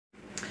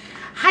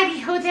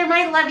Hi-ho there,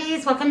 my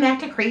lovies. Welcome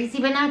back to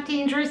Crazy But Not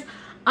Dangerous.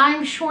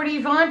 I'm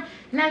Shorty Vaughn,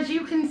 and as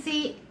you can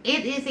see,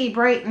 it is a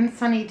bright and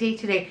sunny day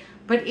today,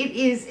 but it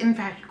is, in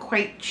fact,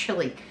 quite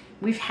chilly.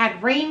 We've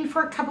had rain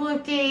for a couple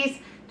of days.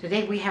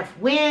 Today we have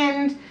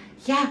wind.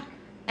 Yeah,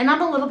 and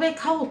I'm a little bit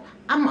cold.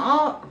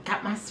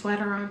 Got my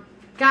sweater on.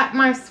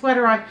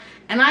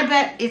 And I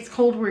bet it's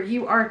cold where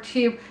you are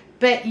too.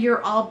 Bet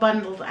you're all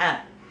bundled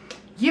up.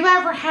 You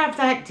ever have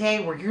that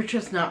day where you're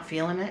just not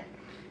feeling it?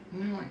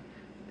 You're like,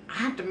 I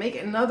have to make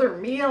another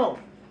meal.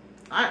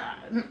 I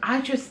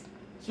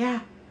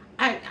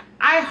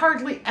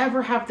hardly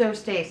ever have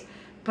those days.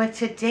 But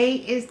today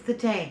is the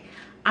day.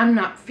 I'm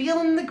not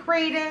feeling the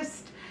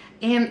greatest.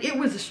 And it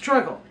was a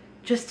struggle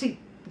just to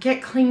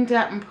get cleaned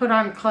up and put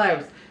on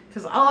clothes.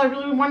 Because all I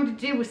really wanted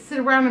to do was sit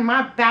around in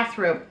my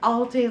bathrobe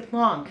all day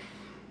long.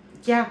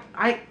 Yeah,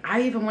 I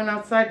even went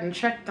outside and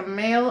checked the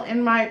mail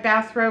in my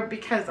bathrobe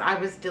because I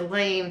was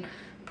delaying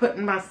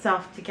putting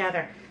myself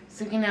together.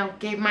 So,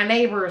 gave my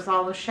neighbors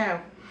all a show.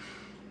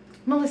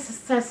 Melissa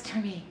says to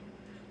me,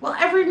 well,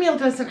 every meal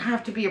doesn't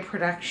have to be a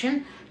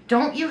production.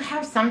 Don't you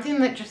have something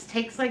that just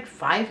takes like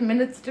 5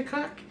 minutes to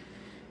cook?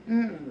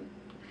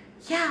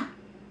 Yeah,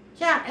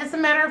 as a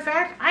matter of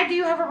fact, I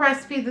do have a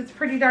recipe that's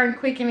pretty darn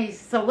quick and easy.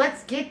 So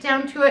let's get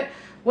down to it.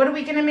 What are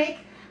we going to make?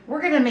 We're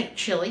going to make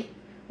chili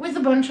with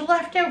a bunch of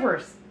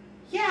leftovers.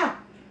 Yeah,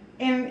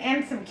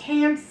 and some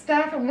canned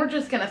stuff, and we're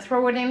just going to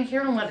throw it in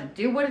here and let it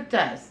do what it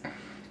does.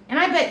 And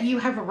I bet you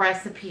have a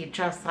recipe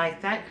just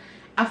like that.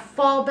 A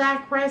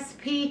fallback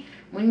recipe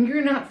when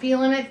you're not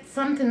feeling it.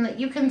 Something that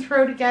you can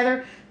throw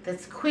together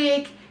that's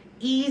quick,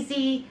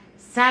 easy,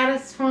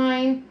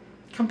 satisfying,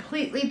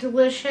 completely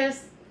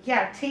delicious.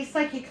 Yeah, it tastes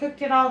like you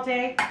cooked it all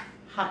day.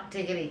 Hot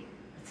diggity.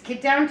 Let's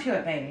get down to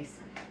it, babies.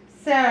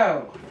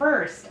 So,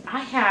 first, I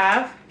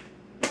have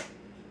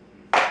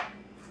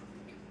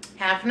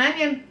half an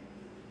onion.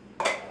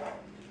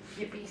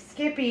 Skippy,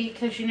 skippy,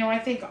 because I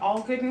think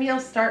all good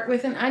meals start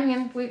with an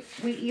onion. We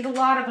eat a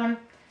lot of them.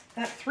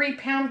 That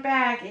 3-pound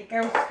bag, it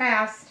goes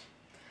fast.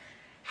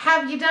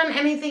 Have you done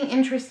anything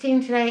interesting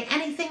today?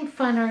 Anything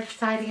fun or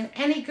exciting?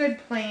 Any good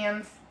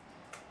plans?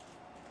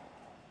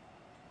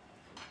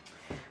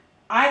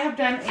 I have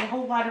done a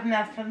whole lot of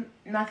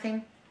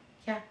nothing.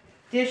 Yeah.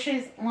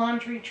 Dishes,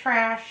 laundry,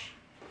 trash.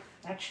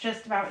 That's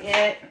just about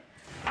it.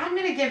 I'm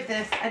going to give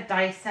this a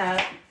dice up.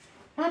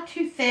 Not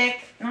too thick,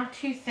 not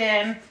too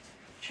thin.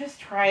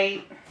 Just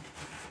right.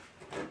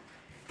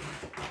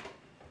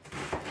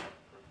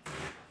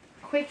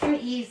 Quick and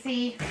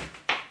easy.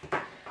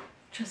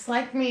 Just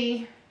like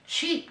me.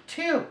 Cheap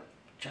too.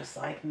 Just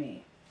like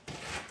me.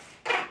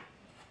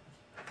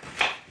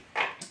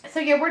 So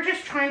yeah, we're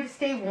just trying to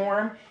stay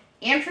warm.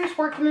 Andrew's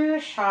working in the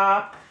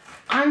shop.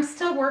 I'm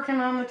still working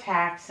on the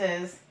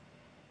taxes.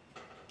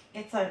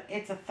 It's a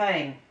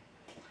thing.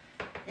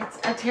 It's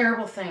a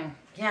terrible thing.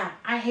 Yeah,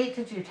 I hate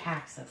to do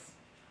taxes.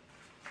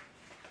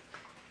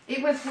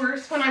 It was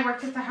worse when I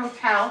worked at the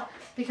hotel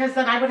because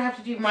then I would have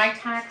to do my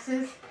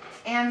taxes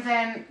and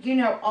then,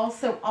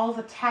 also all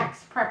the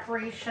tax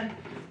preparation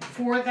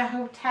for the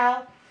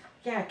hotel.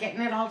 Yeah,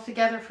 getting it all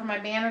together for my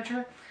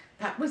manager.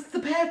 That was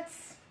the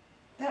pets.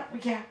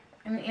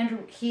 And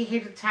Andrew, he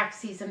hated tax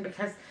season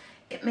because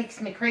it makes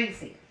me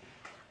crazy.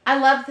 I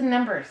love the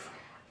numbers.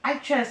 I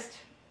just,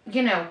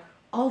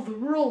 all the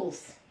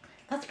rules.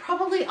 That's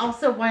probably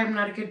also why I'm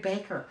not a good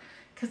baker.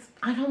 Because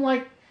I don't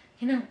like,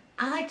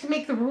 I like to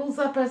make the rules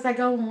up as I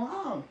go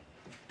along.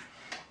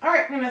 All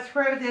right, I'm going to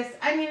throw this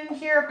onion in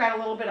here. I've got a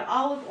little bit of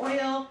olive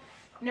oil.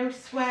 No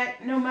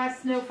sweat, no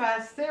muss, no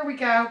fuss. There we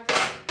go.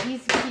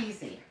 Easy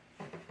peasy.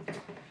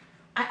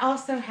 I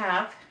also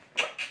have,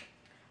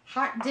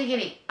 hot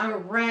diggity,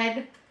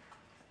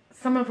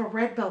 some of a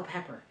red bell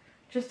pepper.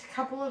 Just a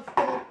couple of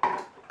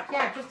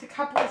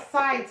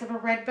sides of a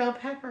red bell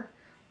pepper.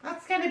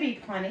 That's going to be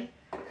plenty.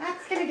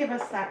 That's going to give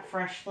us that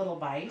fresh little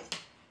bite.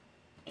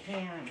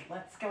 And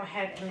let's go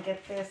ahead and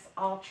get this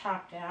all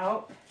chopped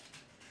out.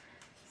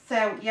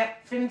 So,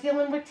 yep, been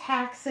dealing with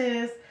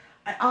taxes.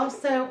 I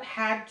also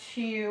had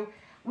to,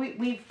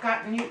 we've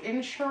got new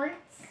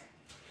insurance.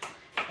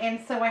 And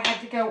so I had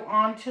to go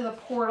onto the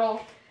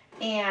portal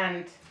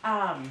and,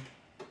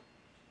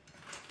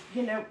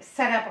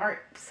 set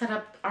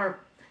up our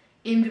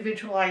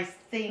individualized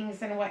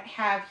things and what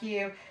have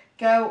you.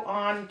 Go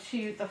on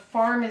to the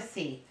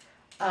pharmacy.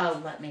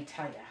 Oh, let me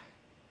tell you.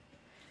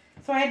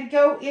 So I had to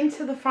go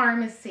into the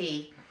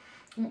pharmacy.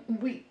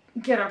 We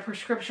get our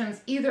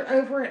prescriptions either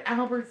over at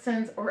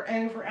Albertsons or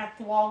over at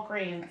the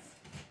Walgreens.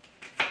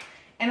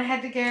 And I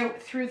had to go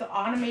through the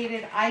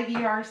automated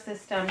IVR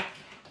system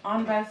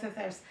on both of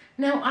those.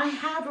 Now, I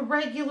have a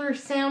regular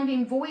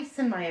sounding voice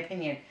in my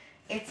opinion.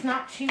 It's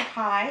not too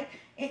high.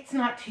 It's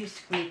not too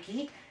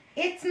squeaky.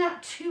 It's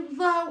not too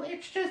low.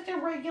 It's just a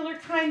regular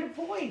kind of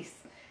voice.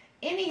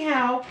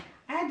 Anyhow,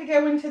 I had to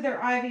go into their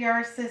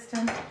IVR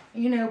system,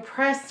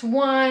 press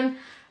 1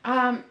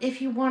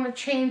 if you want to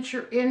change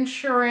your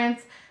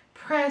insurance,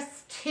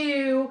 press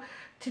 2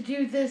 to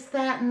do this,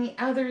 that, and the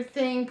other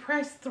thing,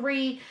 press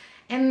 3,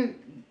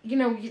 and,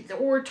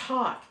 or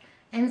talk.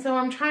 And so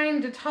I'm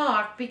trying to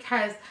talk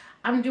because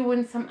I'm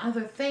doing some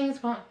other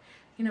things. Well,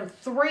 you know,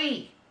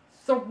 three.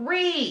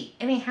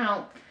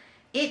 Anyhow,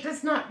 it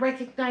does not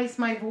recognize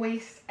my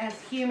voice as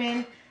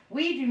human.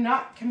 We do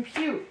not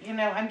compute. You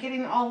know, I'm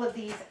getting all of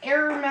these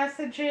error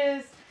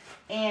messages.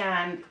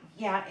 And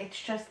yeah, it's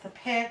just the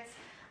pits.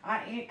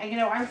 You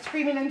know, I'm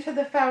screaming into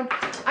the phone.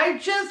 I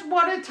just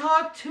want to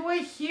talk to a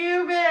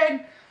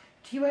human.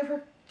 Do you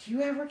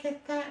ever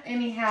get that?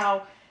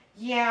 Anyhow,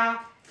 yeah,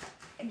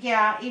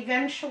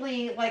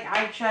 eventually, like,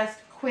 I just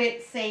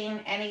quit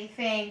saying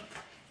anything.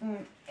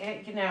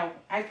 You know,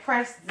 I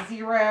pressed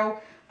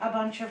 0 a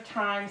bunch of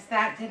times.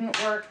 That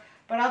didn't work.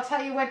 But I'll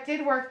tell you what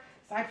did work.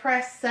 So I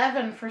pressed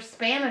 7 for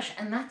Spanish,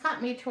 and that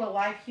got me to a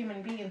live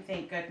human being,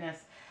 thank goodness.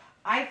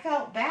 I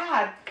felt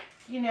bad,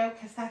 you know,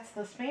 because that's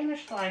the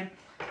Spanish line.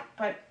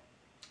 But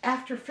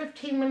after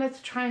 15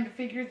 minutes trying to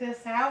figure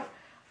this out,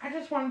 I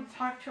just wanted to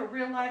talk to a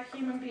real live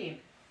human being.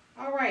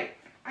 All right,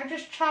 I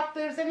just chopped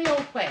those any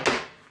old way.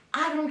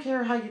 I don't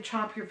care how you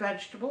chop your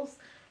vegetables.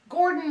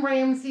 Gordon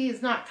Ramsay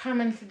is not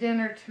coming to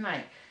dinner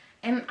tonight.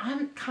 And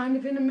I'm kind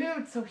of in a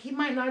mood, so I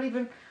might not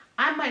even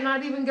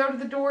go to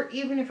the door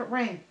even if it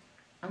rained.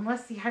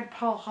 Unless he had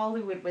Paul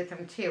Hollywood with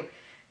him too.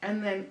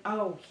 And then,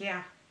 oh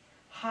yeah,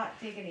 hot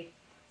diggity.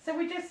 So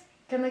we're just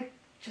gonna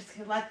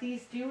let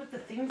these do the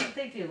things that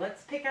they do.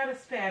 Let's pick out a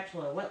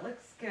spatula. What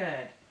looks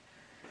good?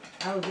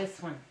 Oh,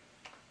 this one.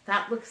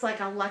 That looks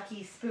like a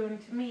lucky spoon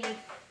to me.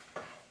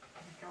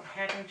 Go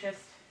ahead and just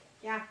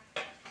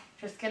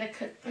gonna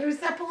cook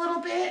those up a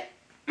little bit.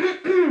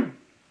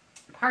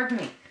 Pardon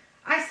me.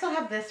 I still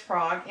have this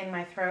frog in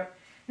my throat.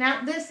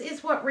 Now, this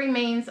is what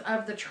remains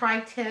of the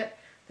tri-tip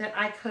that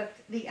I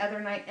cooked the other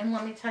night. And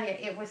let me tell you,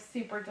 it was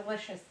super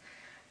delicious.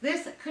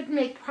 This could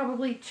make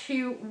probably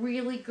 2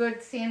 really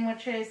good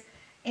sandwiches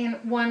and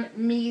 1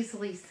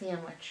 measly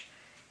sandwich.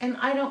 And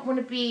I don't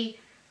want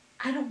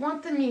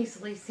the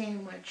measly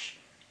sandwich.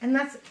 And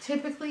that's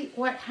typically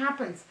what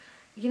happens,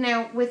 you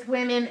know, with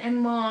women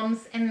and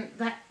moms. And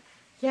that,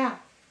 yeah,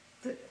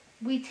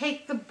 we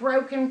take the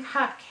broken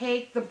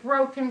cupcake, the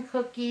broken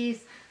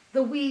cookies,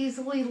 the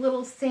weaselly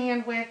little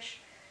sandwich.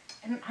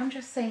 And I'm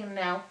just saying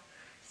no.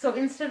 So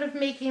instead of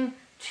making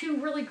 2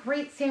 really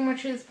great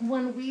sandwiches,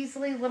 1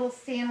 weaselly little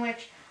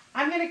sandwich,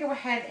 I'm going to go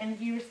ahead and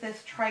use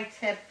this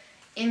tri-tip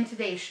in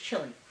today's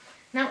chili.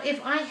 Now, if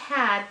I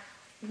had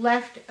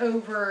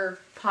leftover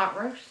pot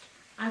roast,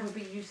 I would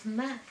be using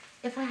that.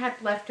 If I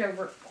had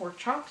leftover pork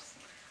chops,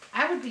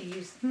 I would be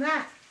using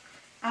that.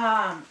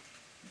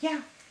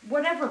 Yeah,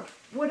 whatever,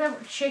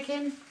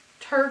 chicken,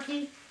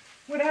 turkey,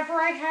 whatever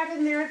I had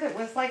in there that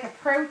was like a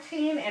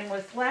protein and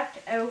was left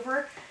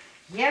over.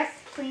 Yes,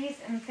 please,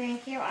 and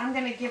thank you. I'm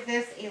going to give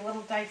this a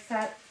little dice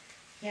up.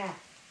 Yeah,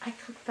 I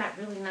cooked that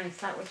really nice.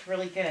 That was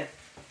really good.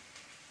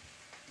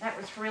 That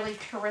was really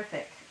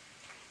terrific.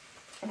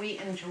 We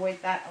enjoyed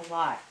that a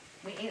lot.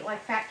 We ate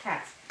like fat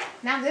cats.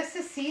 Now, this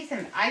is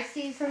seasoned. I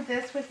seasoned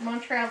this with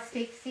Montreal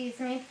steak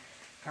seasoning,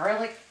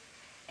 garlic,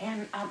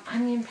 and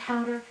onion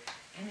powder,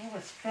 and it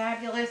was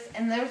fabulous.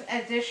 And those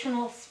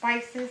additional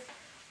spices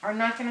are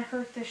not going to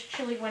hurt this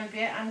chili one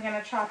bit. I'm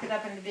going to chop it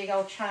up into big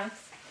old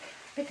chunks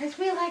because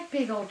we like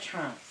big old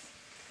chunks.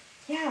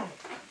 Yeah.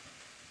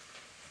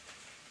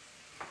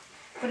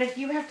 But if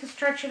you have to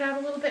stretch it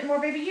out a little bit more,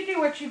 baby, you do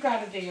what you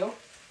got to do.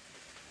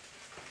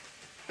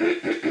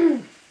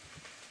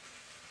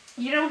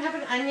 You don't have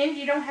an onion,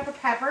 you don't have a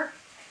pepper,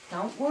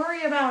 don't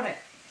worry about it.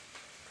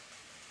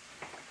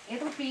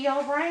 It'll be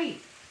all right.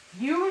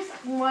 Use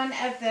one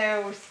of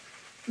those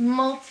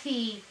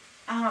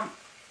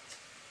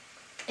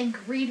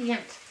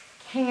multi-ingredient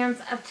cans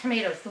of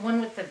tomatoes. The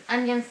one with the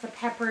onions, the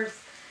peppers,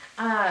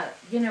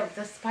 you know,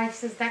 the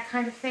spices, that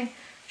kind of thing.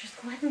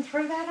 Just go ahead and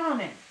throw that on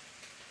it.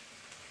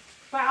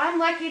 But I'm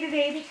lucky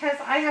today because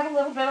I have a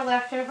little bit of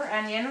leftover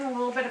onion and a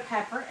little bit of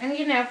pepper. And,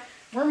 you know,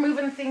 we're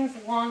moving things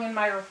along in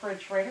my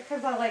refrigerator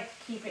because I like to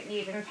keep it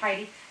neat and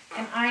tidy.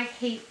 And I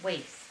hate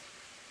waste.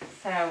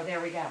 So,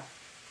 there we go.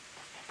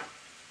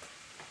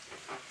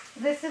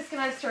 This is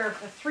going to serve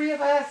the 3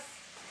 of us.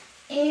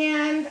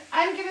 And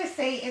I'm going to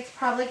say it's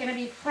probably going to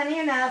be plenty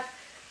enough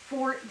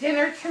for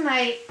dinner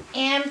tonight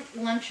and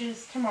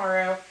lunches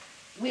tomorrow.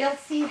 We'll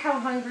see how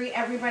hungry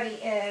everybody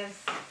is.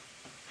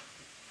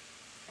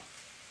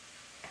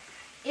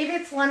 If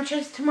it's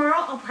lunches tomorrow,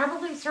 I'll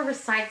probably serve a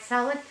side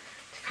salad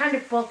to kind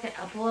of bulk it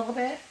up a little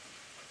bit.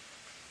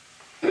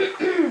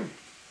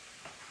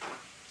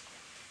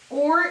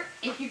 Or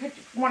if you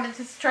wanted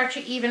to stretch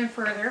it even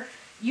further,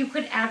 you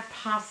could add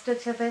pasta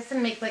to this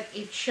and make like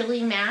a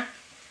chili mac.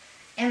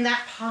 And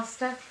that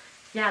pasta,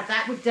 yeah,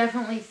 that would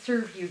definitely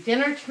serve you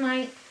dinner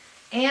tonight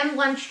and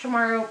lunch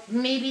tomorrow,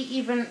 maybe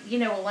even, you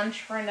know, a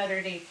lunch for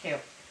another day too.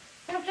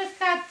 So just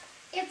that,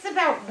 it's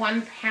about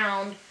 1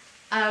 pound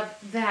of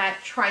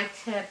that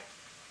tri-tip.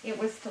 It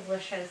was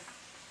delicious.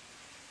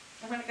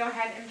 I'm going to go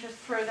ahead and just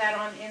throw that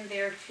on in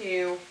there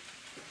too.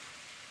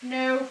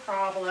 No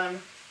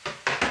problem.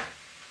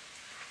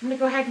 I'm going to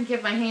go ahead and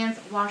give my hands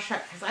a wash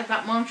up because I've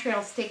got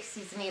Montreal steak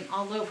seasoning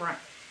all over it.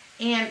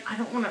 And I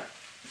don't want to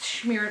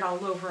smear it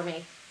all over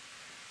me.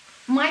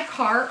 My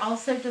car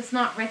also does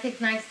not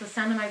recognize the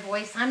sound of my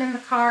voice. I'm in the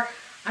car.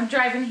 I'm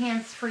driving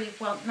hands-free.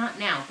 Well, not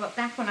now, but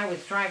back when I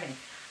was driving.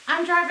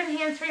 I'm driving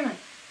hands-free. I'm like,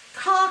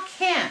 call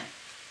Kim.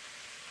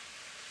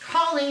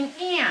 Calling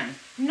Ann.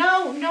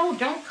 No,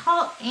 don't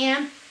call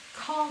Ann.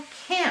 Call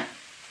Kim.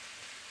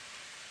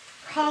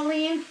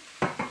 Calling.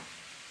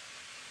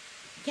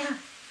 Yeah,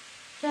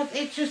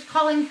 it's just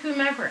calling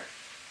whomever.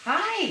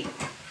 Hi,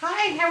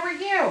 how are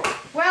you?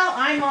 Well,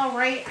 I'm all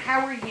right.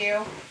 How are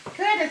you?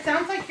 Good, it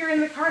sounds like you're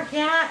in the car.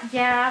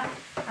 Yeah.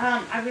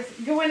 I was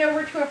going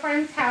over to a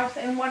friend's house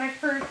and wanted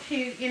her to,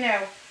 you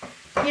know,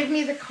 give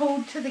me the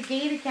code to the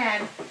gate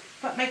again.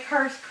 But my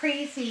car's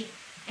crazy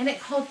and it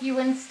called you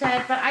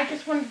instead. But I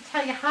just wanted to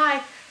tell you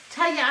hi.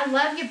 Tell you I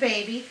love you,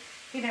 baby.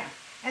 You know,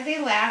 and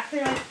they laugh.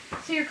 They're like,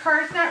 so your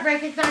car's not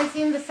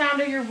recognizing the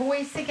sound of your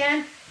voice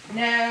again?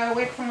 No,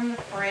 it's on the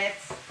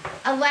fritz.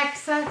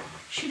 Alexa,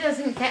 she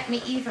doesn't get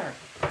me either.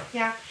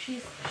 Yeah,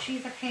 she's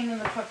a pain in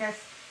the tuchus.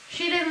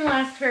 She didn't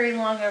last very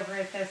long over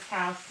at this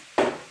house.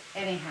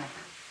 Anyhow.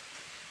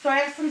 So I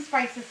have some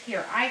spices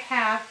here. I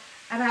have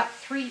about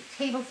 3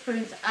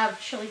 tablespoons of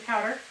chili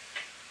powder.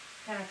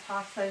 Gonna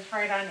toss those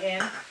right on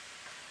in.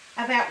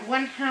 About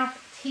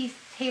 1/2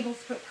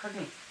 tablespoon,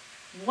 pardon me,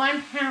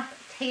 1/2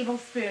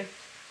 tablespoon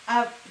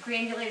of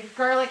granulated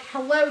garlic.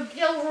 Hello,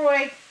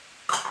 Gilroy.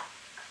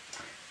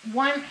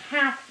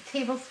 1/2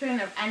 tablespoon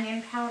of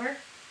onion powder.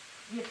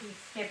 Yippee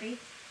skippy.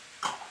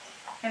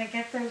 Gonna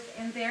get those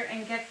in there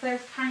and get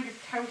those kind of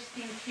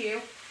toasting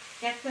too.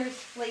 Get those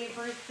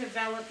flavors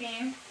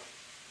developing.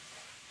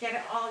 Get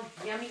it all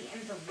yummy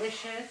and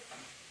delicious.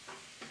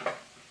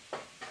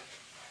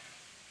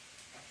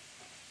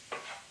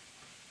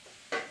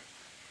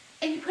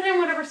 And you put in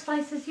whatever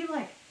spices you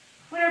like.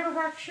 Whatever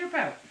rocks your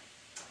boat.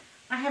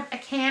 I have a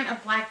can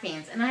of black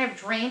beans and I have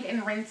drained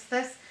and rinsed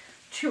this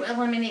to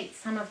eliminate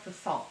some of the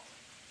salt.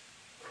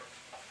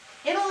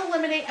 It'll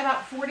eliminate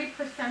about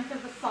 40%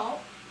 of the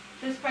salt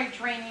just by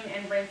draining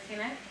and rinsing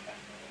it.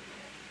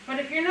 But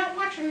if you're not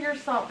watching your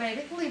salt,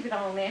 baby, leave it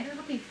all in.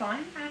 It'll be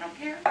fine. I don't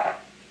care.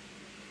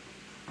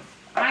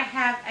 I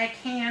have a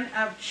can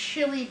of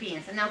chili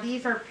beans. And now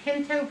these are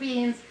pinto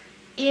beans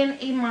in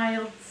a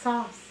mild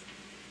sauce.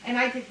 And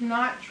I did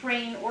not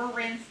drain or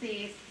rinse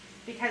these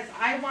because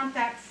I want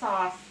that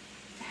sauce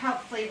to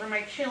help flavor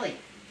my chili.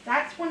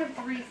 That's one of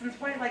the reasons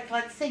why, like,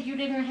 let's say you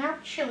didn't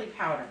have chili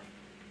powder.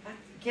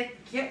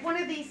 Get one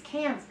of these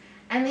cans.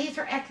 And these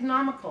are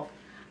economical.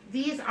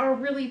 These are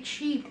really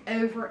cheap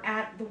over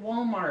at the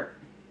Walmart.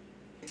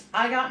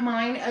 I got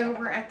mine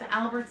over at the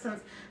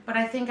Albertsons, but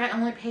I think I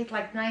only paid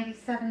like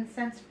 97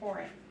 cents for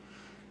it.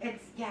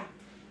 It's, yeah,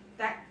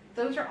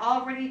 those are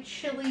already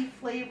chili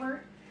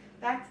flavored.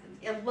 That's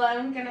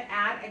alone going to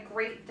add a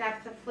great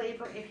depth of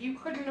flavor. If you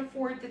couldn't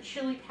afford the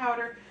chili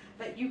powder,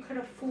 but you could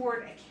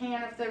afford a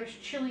can of those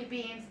chili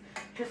beans,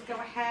 just go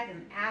ahead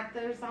and add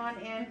those on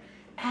in.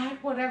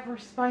 Add whatever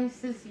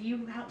spices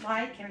you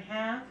like and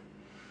have.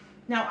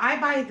 Now, I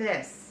buy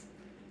this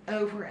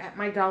over at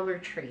my Dollar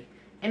Tree,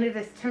 and it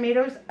is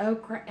tomatoes,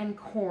 okra, and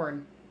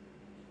corn.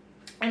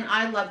 And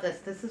I love this.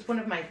 This is one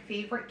of my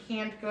favorite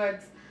canned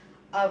goods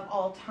of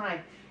all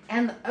time.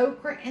 And the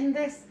okra in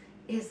this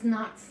is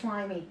not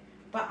slimy,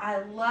 but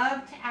I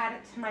love to add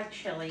it to my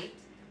chili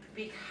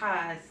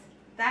because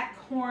that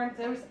corn,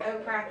 those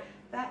okra,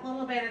 that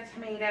little bit of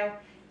tomato,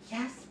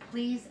 yes,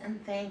 please,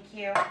 and thank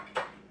you.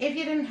 If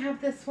you didn't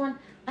have this one,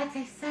 like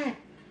I said,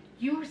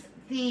 use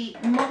the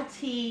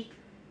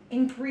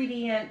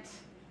multi-ingredient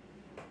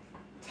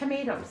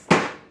tomatoes,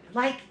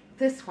 like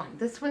this one.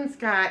 This one's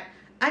got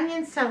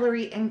onion,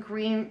 celery, and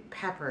green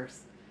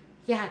peppers.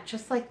 Yeah,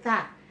 just like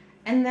that.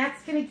 And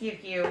that's going to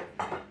give you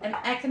an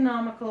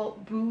economical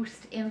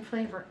boost in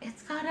flavor.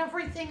 It's got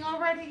everything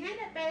already in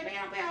it, baby.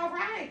 It'll be all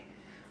right.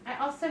 I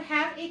also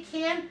have a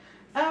can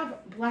of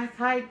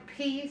black-eyed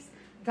peas.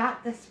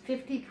 Got this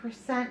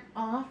 50%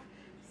 off.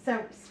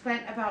 So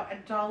spent about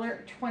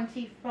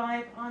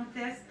 $1.25 on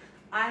this.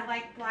 I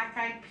like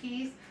black-eyed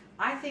peas.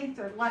 I think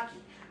they're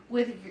lucky.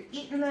 Whether you're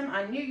eating them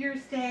on New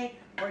Year's Day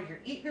or you're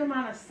eating them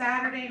on a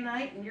Saturday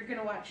night and you're going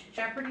to watch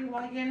Jeopardy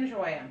while you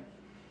enjoy them.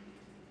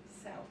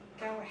 So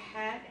go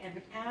ahead and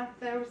add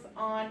those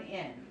on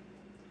in.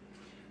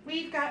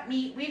 We've got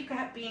meat, we've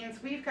got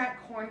beans, we've got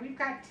corn, we've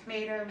got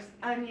tomatoes,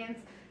 onions,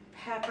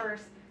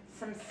 peppers,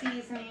 some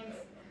seasonings.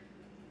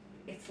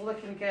 It's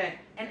looking good.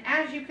 And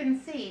as you can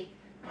see,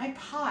 my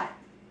pot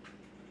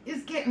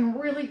is getting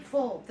really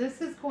full. This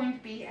is going to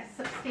be a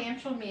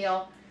substantial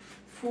meal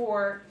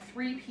for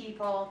 3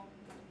 people.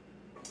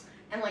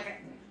 And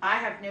like, I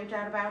have no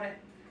doubt about it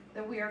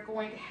that we are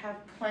going to have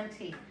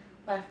plenty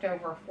left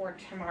over for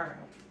tomorrow.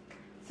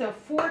 So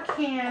 4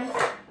 cans,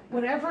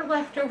 whatever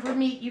leftover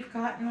meat you've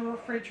got in the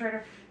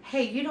refrigerator.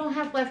 Hey, you don't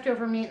have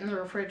leftover meat in the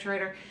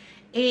refrigerator.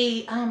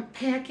 A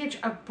package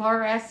of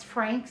Bar S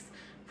Franks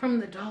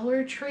from the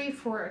Dollar Tree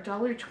for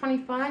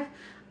 $1.25.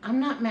 I'm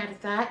not mad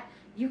at that.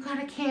 You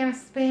got a can of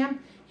Spam,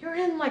 you're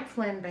in like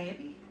Flynn,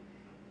 baby.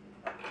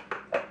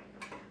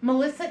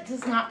 Melissa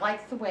does not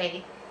like the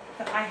way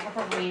that I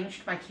have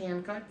arranged my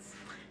canned goods.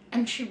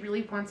 and she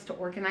really wants to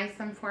organize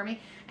them for me.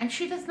 And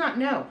she does not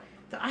know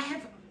that I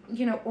have,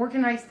 you know,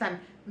 organized them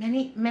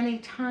many, many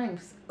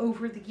times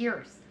over the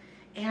years.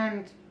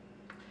 And,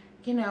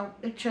 you know,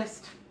 it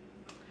just,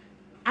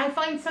 I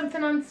find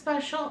something on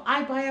special,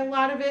 I buy a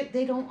lot of it,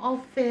 they don't all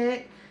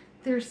fit,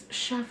 there's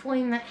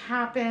shuffling that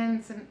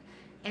happens, and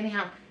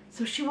anyhow,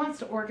 so she wants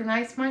to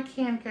organize my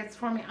canned goods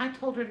for me. I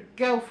told her to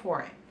go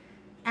for it.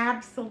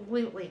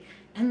 Absolutely.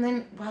 And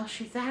then while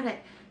she's at it,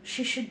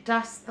 she should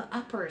dust the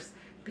uppers,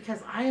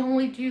 because I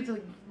only do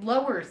the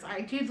lowers.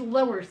 I do the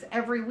lowers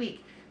every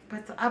week,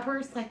 but the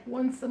uppers like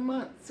once a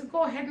month. So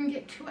go ahead and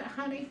get to it,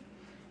 honey.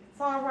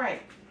 It's all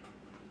right.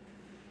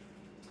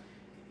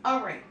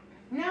 All right.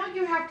 Now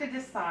you have to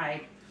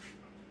decide,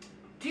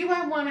 do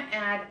I want to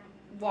add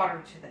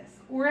water to this,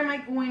 or am I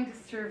going to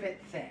serve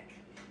it thick?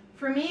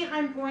 For me,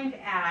 I'm going to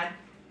add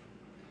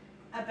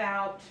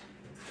about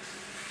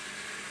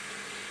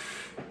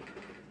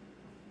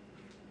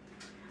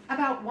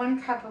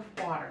 1 cup of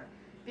water,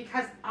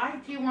 because I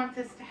do want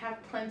this to have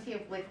plenty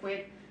of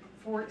liquid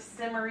for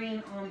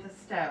simmering on the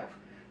stove.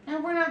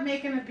 Now, we're not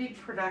making a big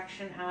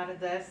production out of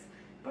this,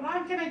 but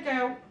I'm going to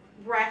go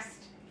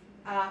rest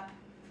up.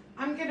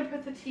 I'm going to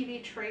put the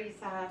TV trays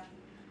up.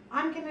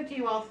 I'm going to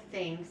do all the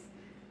things.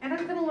 And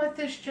I'm going to let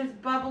this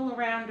just bubble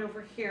around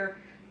over here,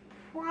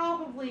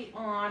 probably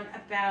on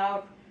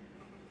about,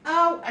 a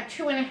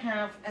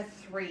 2.5, a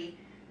 3.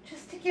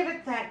 Just to give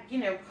it that, you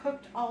know,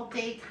 cooked all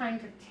day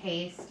kind of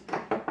taste.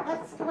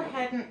 Let's go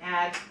ahead and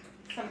add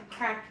some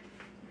cracked,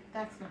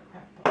 that's not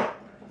cracked black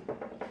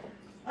pepper.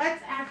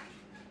 Let's add,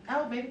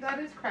 oh, maybe that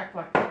is cracked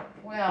black pepper.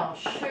 Well,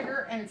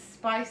 sugar and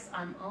spice,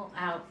 I'm all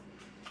out.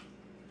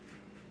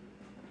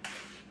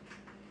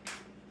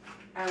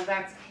 Oh,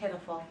 that's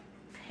pitiful,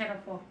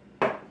 pitiful.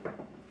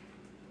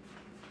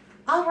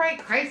 All right,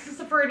 crisis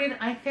averted.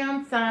 I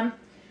found some.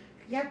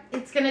 Yep,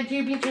 it's going to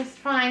do me just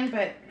fine,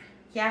 but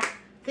yeah,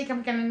 I think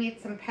I'm going to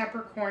need some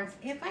peppercorns.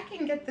 If I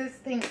can get this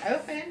thing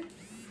open.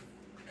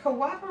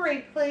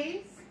 Cooperate,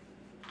 please.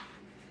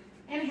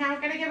 Anyhow,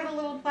 I'm going to give it a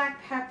little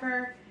black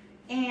pepper,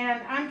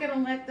 and I'm going to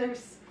let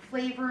those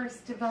flavors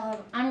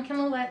develop. I'm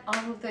going to let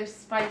all of those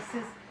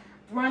spices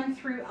run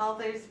through all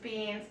those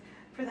beans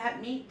for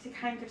that meat to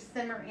kind of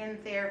simmer in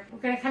there. We're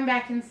going to come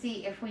back and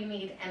see if we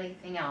need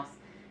anything else.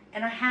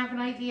 And I have an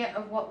idea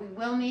of what we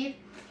will need,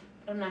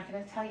 but I'm not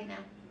going to tell you now.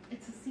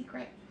 It's a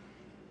secret.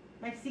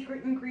 My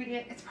secret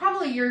ingredient. It's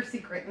probably your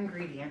secret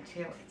ingredient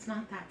too. It's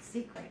not that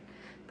secret,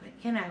 but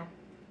you know.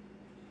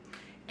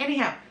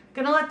 Anyhow,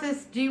 gonna let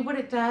this do what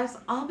it does.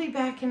 I'll be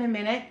back in a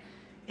minute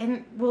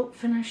and we'll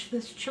finish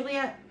this chili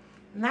up.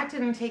 And that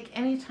didn't take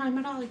any time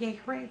at all. Yay,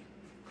 hooray.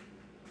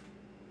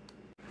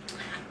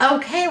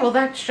 Okay, well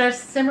that's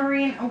just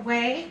simmering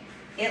away.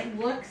 It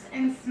looks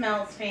and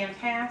smells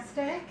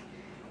fantastic.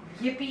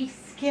 Yippee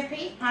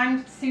skippy.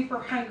 I'm super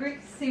hungry,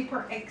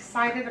 super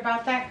excited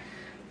about that.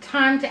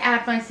 Time to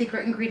add my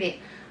secret ingredient,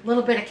 a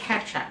little bit of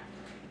ketchup.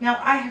 Now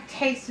I have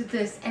tasted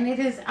this and it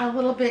is a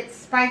little bit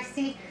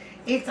spicy.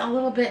 It's a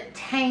little bit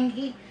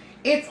tangy.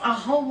 It's a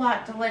whole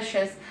lot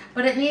delicious,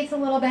 but it needs a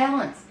little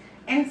balance.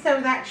 And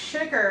so that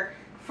sugar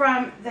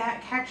from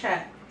that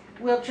ketchup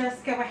will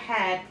just go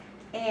ahead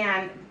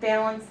and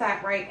balance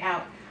that right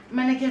out. I'm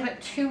going to give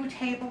it 2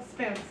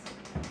 tablespoons.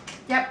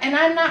 Yep, and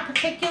I'm not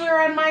particular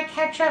on my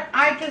ketchup.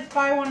 I just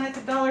buy one at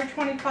the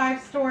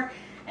 $1.25 store,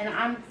 and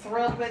I'm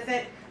thrilled with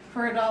it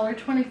for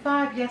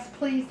 $1.25. Yes,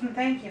 please, and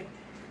thank you.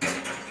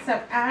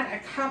 So add a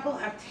couple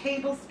of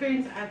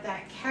tablespoons of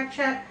that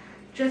ketchup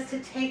just to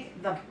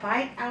take the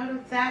bite out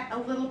of that a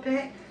little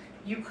bit.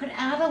 You could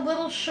add a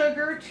little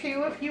sugar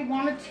too if you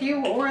wanted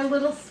to, or a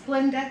little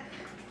Splenda.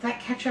 That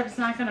ketchup's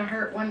not going to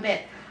hurt one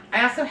bit.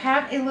 I also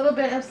have a little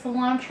bit of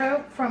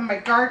cilantro from my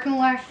garden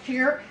last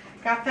year.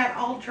 Got that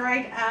all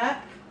dried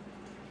up.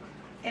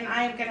 And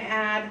I am going to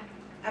add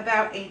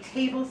about a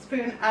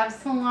tablespoon of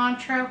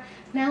cilantro.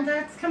 Now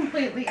that's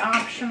completely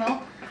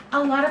optional.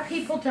 A lot of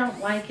people don't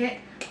like it.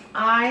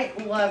 I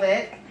love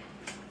it.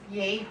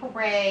 Yay,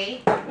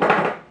 hooray.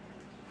 About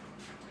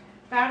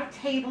a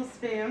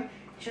tablespoon.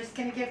 Just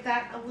going to give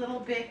that a little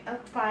bit of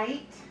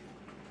bite.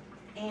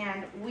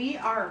 And we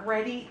are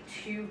ready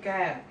to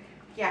go.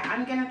 Yeah,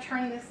 I'm going to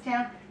turn this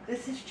down.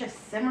 This is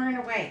just simmering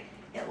away.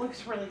 It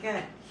looks really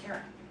good.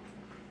 Here.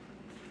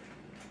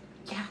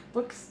 Yeah,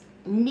 looks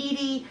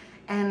meaty,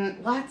 and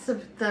lots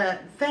of the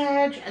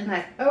veg and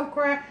the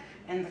okra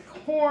and the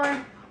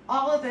corn,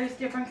 all of those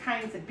different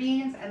kinds of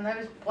beans and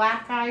those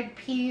black-eyed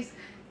peas.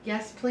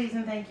 Yes, please,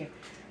 and thank you.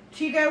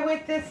 To go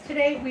with this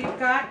today, we've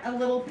got a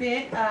little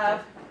bit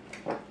of,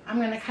 I'm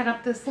going to cut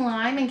up this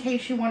lime in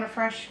case you want a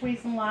fresh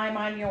squeezed lime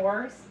on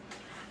yours.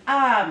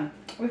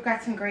 We've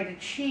got some grated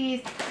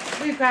cheese.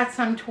 We've got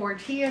some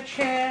tortilla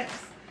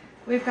chips.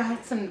 We've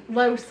got some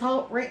low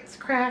salt Ritz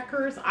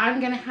crackers. I'm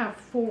going to have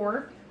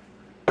 4.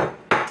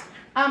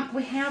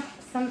 We have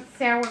some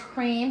sour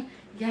cream.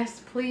 Yes,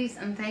 please,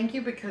 and thank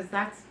you, because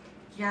that's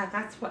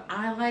what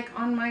I like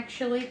on my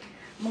chili.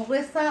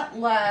 Melissa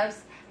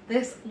loves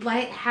this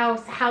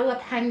Lighthouse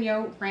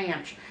Jalapeno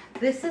Ranch.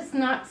 This is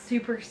not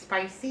super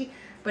spicy,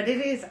 but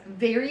it is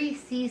very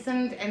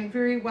seasoned and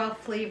very well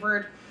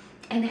flavored,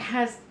 and it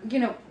has, you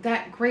know,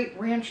 that great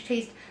ranch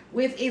taste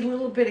with a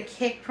little bit of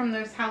kick from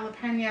those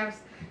jalapenos.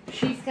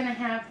 She's gonna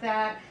have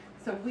that,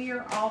 so we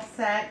are all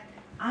set.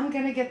 I'm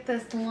gonna get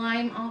this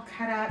lime all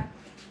cut up,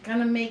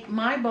 gonna make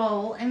my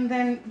bowl, and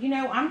then, you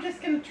know, I'm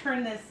just gonna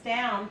turn this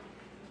down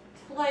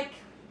to like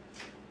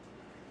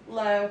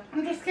low.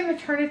 I'm just gonna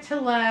turn it to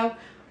low.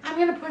 I'm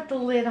gonna put the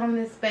lid on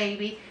this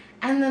baby,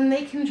 and then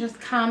they can just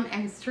come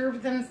and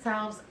serve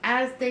themselves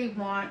as they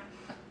want.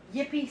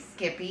 Yippee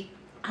skippy.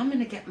 I'm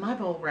gonna get my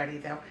bowl ready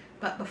though.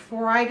 But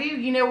before I do,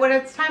 you know what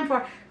it's time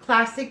for?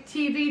 Classic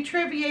TV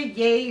trivia.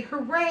 Yay,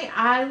 hooray,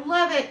 I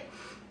love it.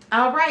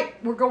 All right,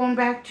 we're going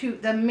back to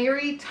the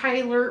Mary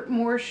Tyler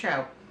Moore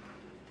Show.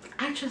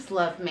 I just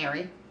love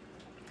Mary.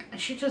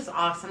 She's just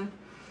awesome.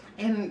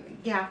 And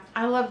yeah,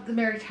 I love the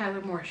Mary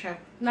Tyler Moore Show.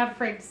 Not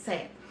afraid to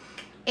say it.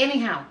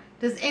 Anyhow,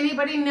 does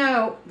anybody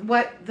know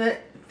what the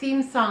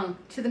theme song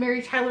to the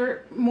Mary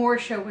Tyler Moore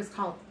Show was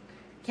called?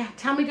 Yeah,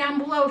 tell me down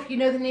below if you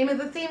know the name of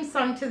the theme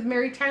song to the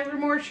Mary Tyler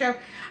Moore Show.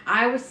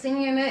 I was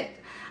singing it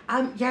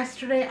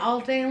yesterday all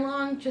day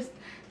long, just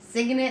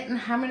singing it and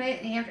humming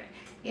it. And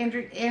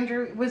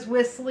Andrew was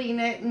whistling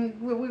it, and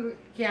we were,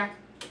 yeah.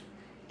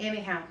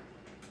 Anyhow,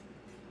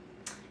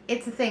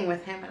 it's a thing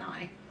with him and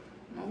I.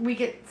 We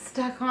get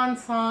stuck on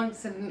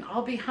songs, and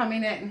I'll be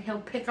humming it, and he'll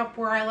pick up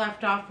where I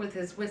left off with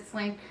his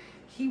whistling.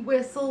 He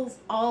whistles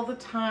all the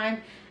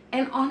time,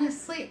 and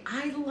honestly,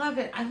 I love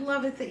it. I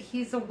love it that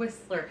he's a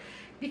whistler,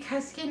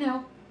 because, you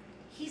know,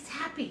 he's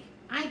happy.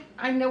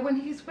 I know when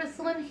he's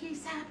whistling,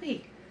 he's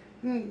happy.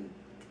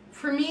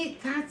 For me,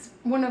 that's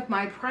one of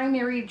my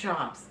primary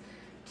jobs,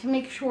 to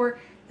make sure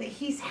that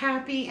he's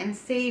happy and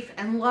safe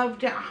and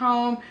loved at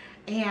home,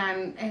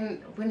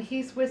 and when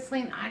he's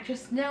whistling, I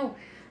just know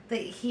that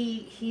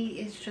he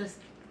is just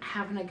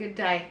having a good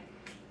day.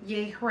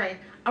 Yay, hooray.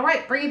 All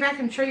right, bring it back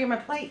and show you my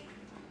plate.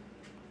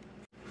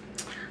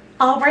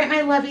 All right,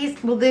 my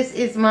lovies. Well, this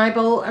is my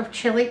bowl of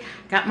chili.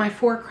 Got my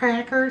 4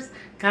 crackers.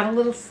 Got a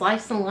little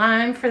slice of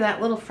lime for that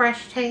little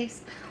fresh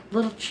taste. A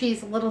little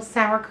cheese, a little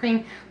sour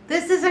cream.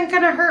 This isn't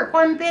going to hurt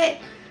one bit.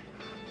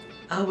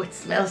 Oh, it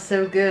smells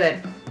so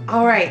good.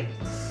 All right.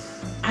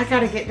 I got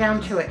to get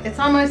down to it. It's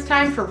almost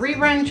time for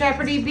Rerun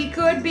Jeopardy. Be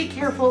good, be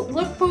careful,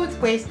 look both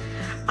ways.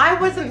 I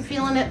wasn't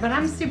feeling it, but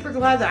I'm super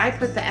glad that I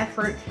put the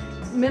effort,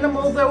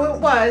 minimal though it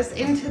was,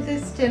 into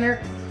this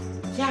dinner.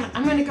 Yeah,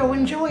 I'm going to go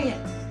enjoy it.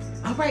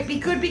 All right, be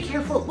good, be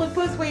careful, look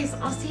both ways.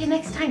 I'll see you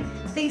next time.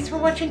 Thanks for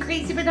watching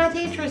Crazy But Not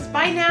Dangerous.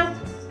 Bye now.